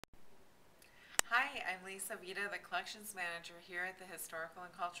Hi, I'm Lisa Vedaa, the Collections Manager here at the Historical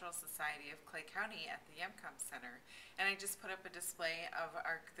and Cultural Society of Clay County at the Yemcom Center. And I just put up a display of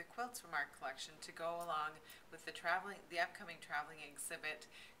the quilts from our collection to go along with the upcoming traveling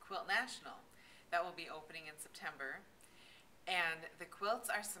exhibit, Quilt National. That will be opening in September. And the quilts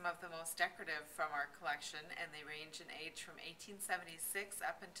are some of the most decorative from our collection, and they range in age from 1876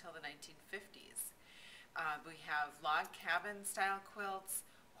 up until the 1950s. We have log cabin style quilts,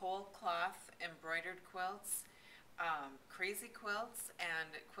 whole cloth embroidered quilts, crazy quilts,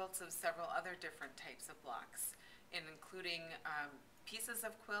 and quilts of several other different types of blocks, including pieces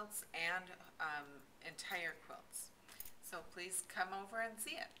of quilts and entire quilts. So please come over and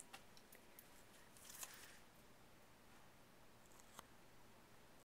see it.